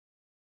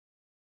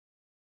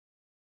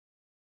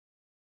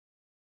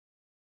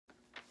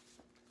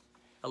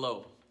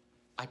Hello.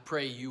 I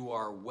pray you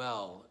are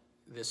well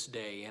this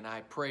day, and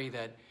I pray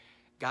that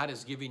God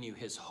is giving you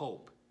his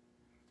hope,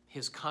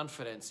 his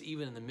confidence,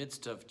 even in the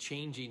midst of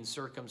changing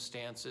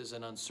circumstances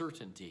and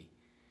uncertainty.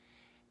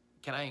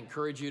 Can I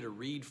encourage you to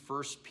read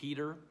 1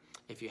 Peter,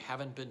 if you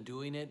haven't been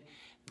doing it,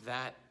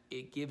 that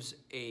it gives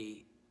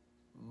a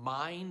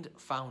mind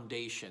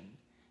foundation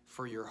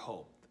for your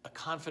hope, a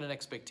confident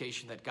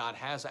expectation that God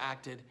has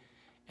acted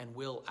and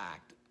will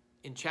act.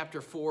 In chapter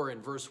 4, in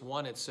verse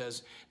 1, it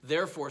says,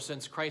 "Therefore,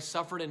 since Christ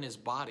suffered in his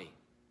body,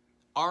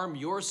 arm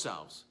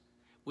yourselves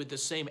with the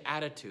same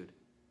attitude.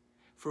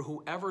 For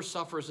whoever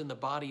suffers in the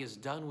body is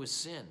done with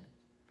sin.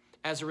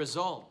 As a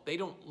result, they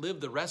don't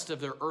live the rest of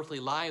their earthly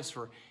lives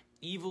for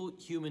evil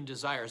human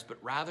desires, but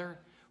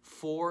rather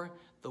for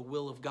the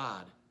will of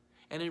God."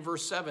 And in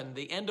verse 7,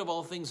 "The end of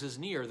all things is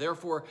near.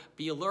 Therefore,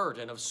 be alert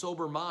and of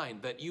sober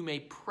mind, that you may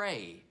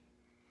pray.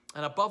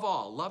 And above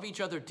all, love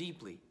each other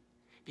deeply,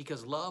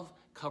 because love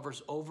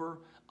covers over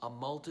a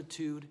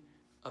multitude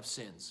of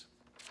sins."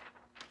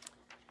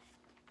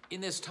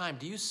 In this time,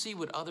 do you see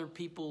what other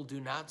people do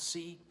not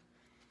see?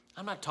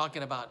 I'm not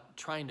talking about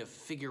trying to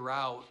figure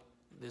out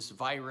this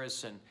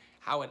virus and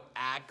how it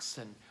acts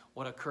and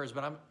what occurs,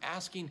 but I'm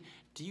asking,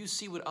 do you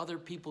see what other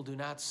people do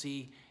not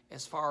see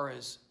as far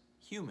as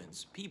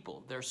humans,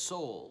 people, their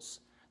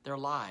souls, their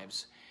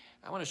lives?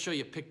 I want to show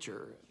you a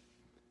picture.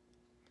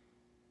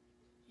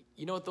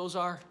 You know what those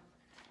are?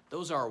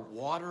 Those are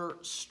water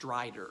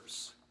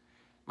striders.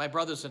 My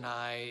brothers and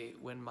I,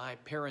 when my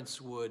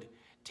parents would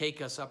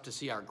take us up to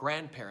see our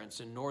grandparents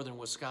in northern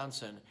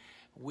Wisconsin,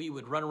 we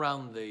would run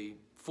around the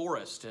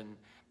forest and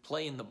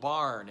play in the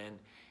barn,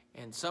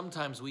 and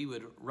sometimes we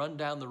would run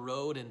down the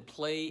road and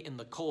play in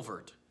the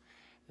culvert.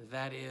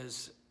 That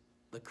is,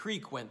 the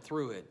creek went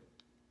through it.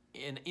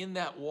 And in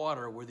that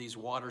water were these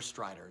water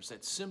striders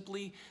that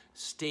simply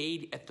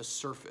stayed at the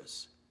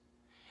surface.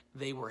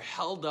 They were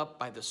held up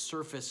by the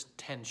surface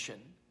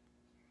tension.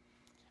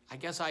 I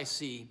guess I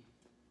see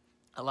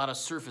a lot of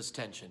surface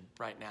tension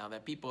right now,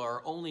 that people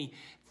are only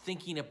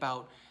thinking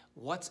about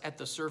what's at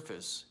the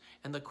surface.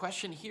 And the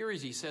question here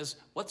is, he says,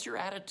 what's your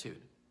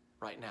attitude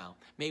right now?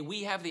 May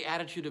we have the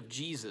attitude of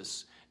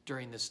Jesus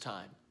during this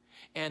time.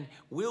 And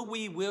will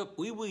we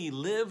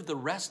live the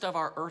rest of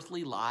our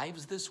earthly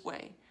lives this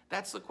way?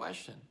 That's the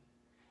question.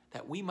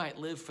 That we might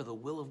live for the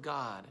will of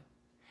God.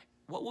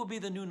 What will be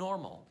the new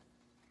normal?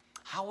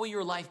 How will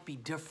your life be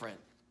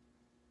different?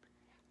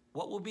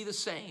 What will be the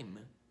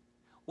same?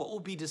 What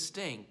will be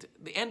distinct?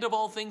 The end of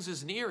all things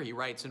is near, he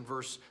writes in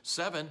verse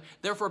 7.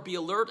 "Therefore be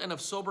alert and of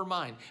sober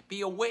mind.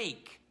 Be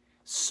awake,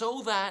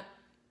 so that,"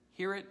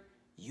 hear it,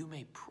 "you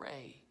may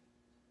pray."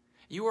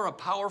 You are a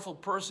powerful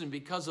person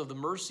because of the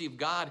mercy of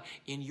God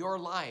in your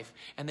life,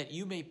 and that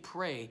you may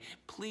pray.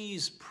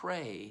 Please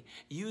pray.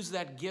 Use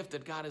that gift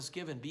that God has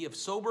given. Be of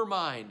sober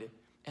mind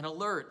and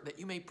alert, that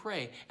you may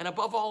pray. And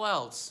above all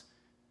else,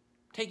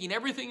 taking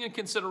everything in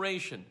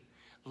consideration,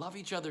 love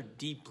each other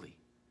deeply,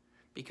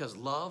 because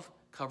love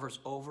covers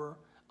over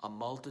a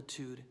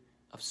multitude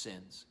of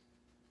sins.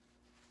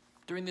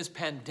 During this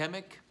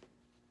pandemic,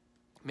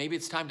 maybe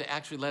it's time to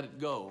actually let it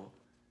go.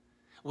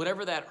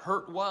 Whatever that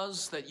hurt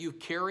was that you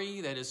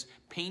carry, that is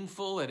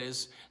painful, that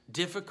is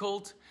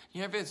difficult,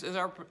 has it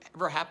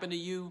ever happened to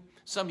you?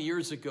 Some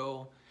years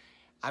ago,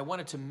 I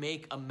wanted to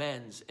make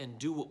amends and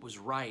do what was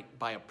right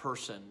by a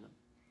person,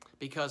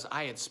 because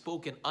I had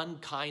spoken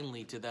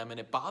unkindly to them, and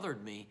it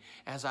bothered me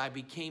as I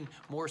became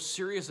more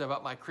serious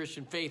about my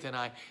Christian faith. And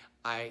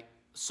I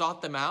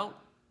sought them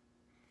out.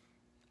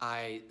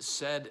 I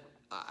said,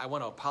 I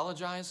want to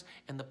apologize.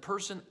 And the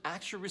person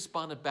actually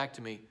responded back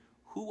to me,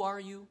 "Who are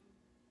you?"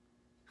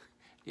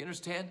 Do you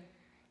understand?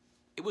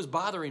 It was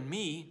bothering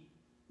me.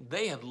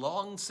 They had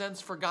long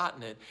since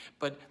forgotten it,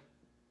 but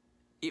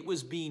it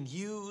was being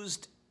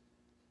used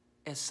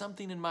as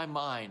something in my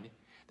mind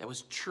that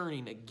was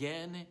churning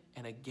again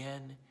and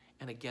again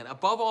and again.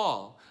 Above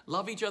all,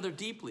 love each other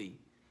deeply,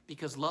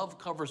 because love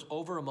covers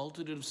over a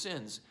multitude of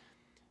sins.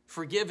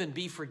 Forgive and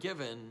be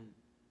forgiven.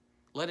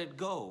 Let it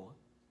go.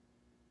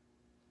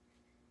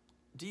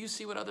 Do you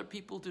see what other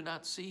people do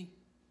not see?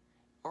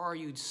 Or are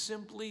you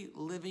simply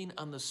living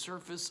on the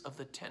surface of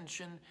the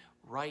tension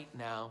right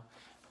now,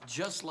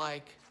 just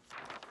like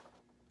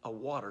a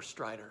water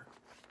strider?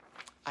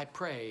 I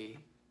pray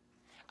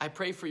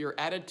for your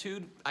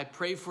attitude. I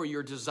pray for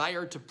your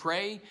desire to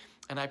pray.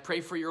 And I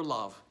pray for your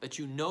love, that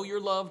you know you're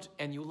loved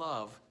and you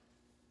love.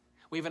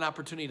 We have an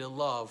opportunity to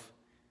love.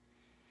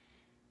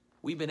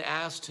 We've been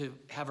asked to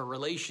have a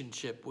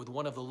relationship with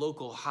one of the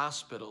local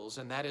hospitals,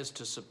 and that is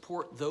to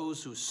support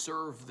those who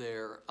serve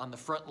there on the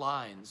front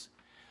lines.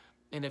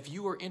 And if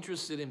you are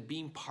interested in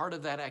being part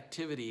of that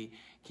activity,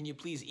 can you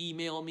please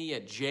email me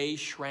at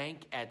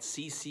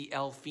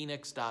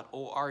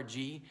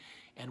jschrank@cclphoenix.org,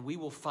 and we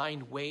will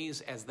find ways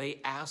as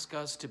they ask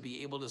us to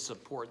be able to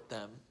support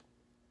them.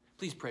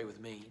 Please pray with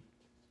me.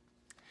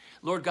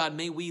 Lord God,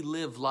 may we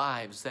live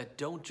lives that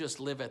don't just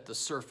live at the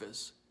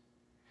surface.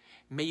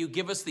 May you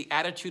give us the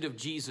attitude of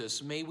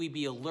Jesus. May we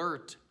be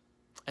alert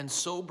and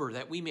sober,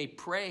 that we may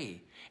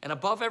pray. And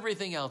above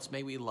everything else,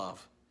 may we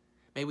love.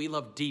 May we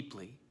love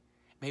deeply.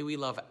 May we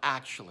love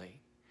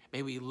actually.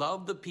 May we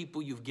love the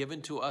people you've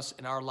given to us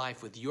in our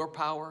life with your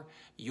power,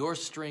 your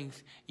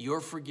strength,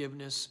 your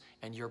forgiveness,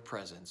 and your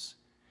presence.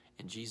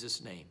 In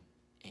Jesus' name,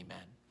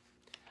 amen.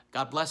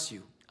 God bless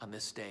you on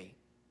this day.